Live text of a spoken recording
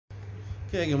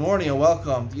Okay, good morning and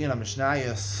welcome to Iyun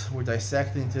Mishna. We're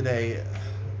dissecting today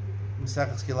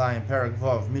Kilayim Parak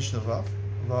Vav Mishna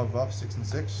Vav 6 and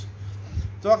 6.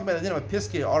 Talking about the din of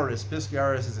Piskei Aris. Piskei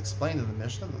Aris is explained in the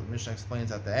Mishnah. The Mishnah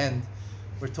explains at the end.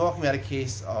 We're talking about a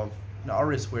case of an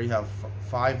Aris where you have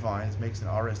 5 vines, makes an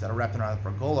Aris that are wrapped around the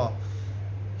pergola.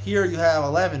 Here you have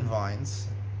 11 vines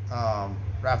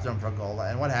wrapped around the pergola,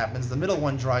 and what happens? The middle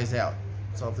one dries out.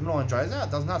 So if the middle one dries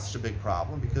out, that's not such a big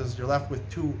problem because you're left with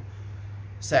 2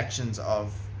 sections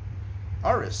of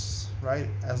aris, right?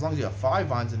 As long as you have 5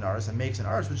 vines in aris, it makes an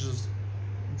aris, which is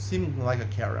seemingly like a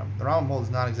karam. The Rambam holds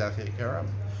is not exactly a karam,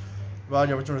 but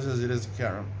Yomi says it is a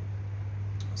karam.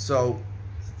 So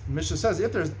Mishna says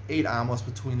if there's 8 amos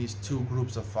between these 2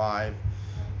 groups of 5,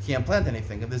 you can't plant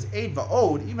anything. If there's 8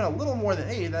 va'od, even a little more than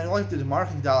 8, then you only have to do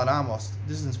marking dalat amos,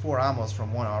 distance 4 amos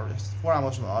from one aris, 4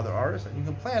 amos from the other aris, and you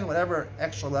can plant whatever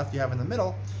extra left you have in the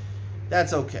middle.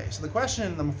 That's okay. So the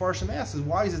question the Mefarshim asks is,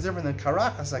 why is it different than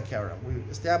karakas akaram? We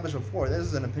established before, this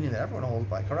is an opinion that everyone holds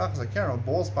by. Karakas akaram, a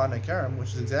bowl spot in akaram,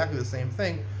 which is exactly the same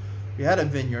thing. You had a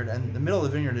vineyard, and in the middle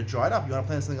of the vineyard it dried up. You want to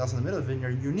plant something else in the middle of the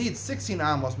vineyard, you need 16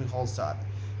 amos michol sad.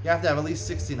 You have to have at least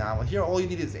 16 amos. Here all you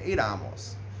need is 8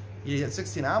 amos. You get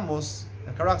 16 amos,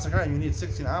 and karakas akaram, you need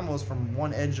 16 amos from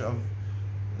one edge of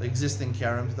the existing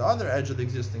karam to the other edge of the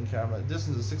existing karam. The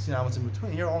distance is 16 amos in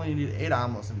between. Here only you need 8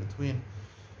 amos in between.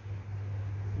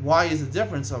 Why is the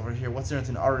difference over here? What's the difference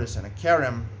in an aris and a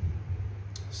karam?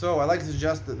 So I like to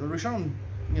suggest that the Rishon,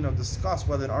 discuss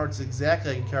whether an aris is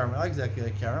exactly like a karam or not exactly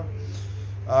like a karam.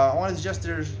 I want to suggest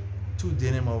there's 2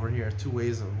 dinim over here, 2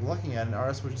 ways of looking at an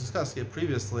aris, which we discussed it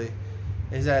previously.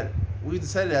 Is that we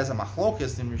decided as a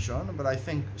machlokes in Rishon, but I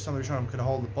think some of Rishon could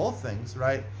hold both things,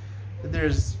 right? That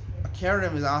there's a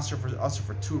karam is asr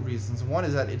for 2 reasons. One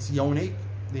is that it's yonik,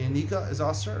 the yanika is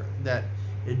asr, that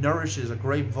it nourishes, a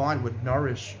grapevine would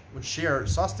share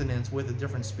sustenance with a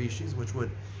different species, which would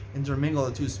intermingle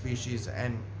the 2 species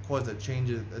and cause a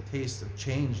taste of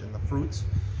change in the fruits.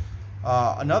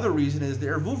 Another reason is the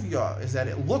ervuvia, is that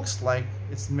it looks like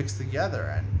it's mixed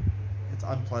together and it's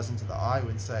unpleasant to the eye, I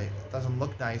would say. It doesn't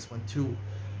look nice when 2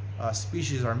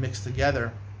 species are mixed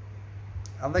together.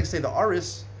 I'd like to say the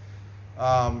aris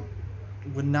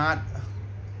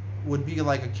would be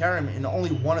like a karam in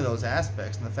only one of those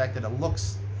aspects, and the fact that it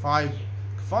looks 5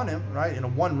 kfanim, right, in a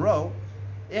 1 row.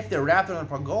 If they're wrapped in a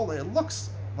pergola, it looks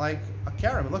like a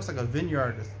karam. It looks like a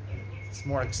vineyard. It's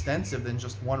more extensive than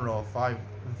just 1 row of 5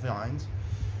 vines.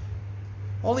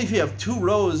 Only if you have 2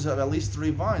 rows of at least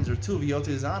 3 vines, or 2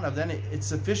 viyote zanav, then it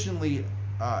sufficiently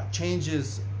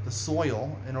changes the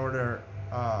soil in order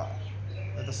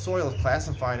that the soil is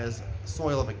classified as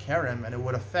soil of a karam, and it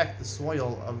would affect the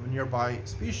soil of a nearby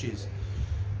species.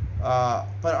 But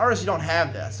aris, you don't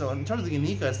have that. So in terms of the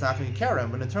yanika, it's not going to be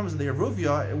karam, but in terms of the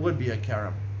ervuvia, it would be a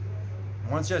karam.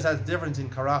 Once there's that difference in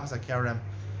karakas akaram,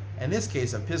 in this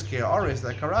case of piskei aris,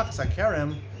 that karakas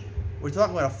akaram, we're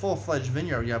talking about a full-fledged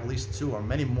vineyard. You have at least 2 or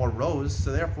many more rows,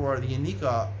 so therefore the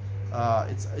yanika,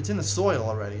 it's in the soil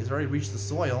already. It's already reached the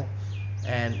soil,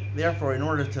 and therefore in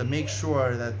order to make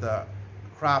sure that the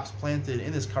crops planted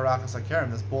in this karakas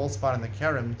akaram, this bald spot in the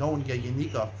karam, don't get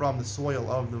yanika from the soil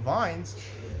of the vines,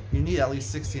 you need at least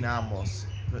 16 amos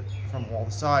from all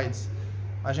the sides.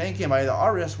 Mashen came by the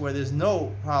aris, where there's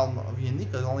no problem of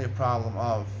yanika, there's only a problem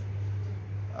of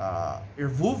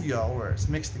ervuvia, where it's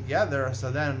mixed together.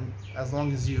 So then, as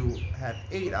long as you have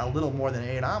 8, a little more than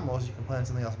 8 amos, you can plant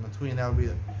something else in between. That would be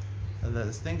the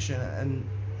distinction. And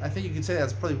I think you could say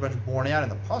that's pretty much borne out in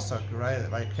the pasuk, right?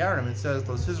 By karam, it says,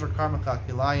 "Los hizra karmaka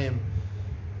kilayim,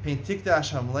 peintikda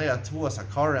shamleya tuas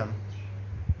akarim."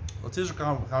 Los hizra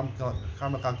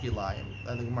karmaka kilayim.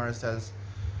 And the Gemara says,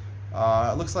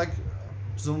 it looks like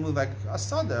presumably like a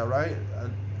sada, right?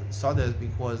 Sada is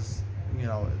because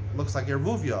it looks like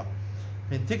ervuvia.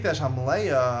 Peintikda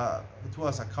shamleya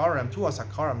tuas akarim.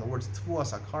 The words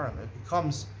tuas akarim. It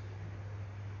becomes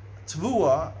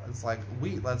tvua, it's like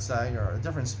wheat, let's say, or a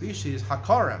different species,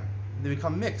 hakarim. They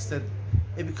become mixed. It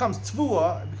becomes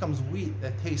tvua, it becomes wheat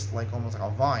that tastes like almost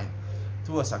like a vine.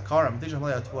 Tuas hakarim.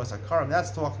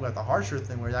 That's talking about the harsher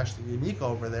thing where it's actually unique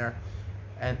over there,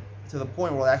 and to the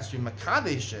point where it actually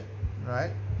makadesh it,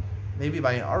 right? Maybe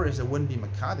by an aris it wouldn't be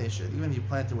makadesh it. Even if you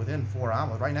planted within 4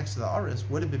 amos, right next to the aris,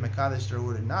 would it be makadesh or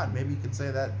would it not? Maybe you could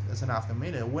say that as an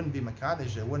afkamina. It wouldn't be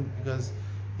makadesh. It wouldn't, because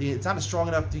it's not strong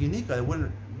enough to unika. It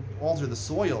wouldn't alter the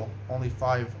soil. Only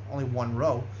 1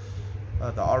 row,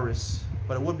 the aris,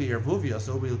 but it would be ervuvia,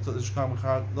 so it would be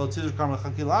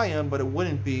but it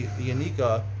wouldn't be the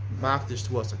yanika makdish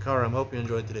to us a karam. Hope you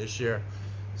enjoyed today's share.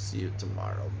 See you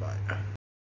tomorrow. Bye.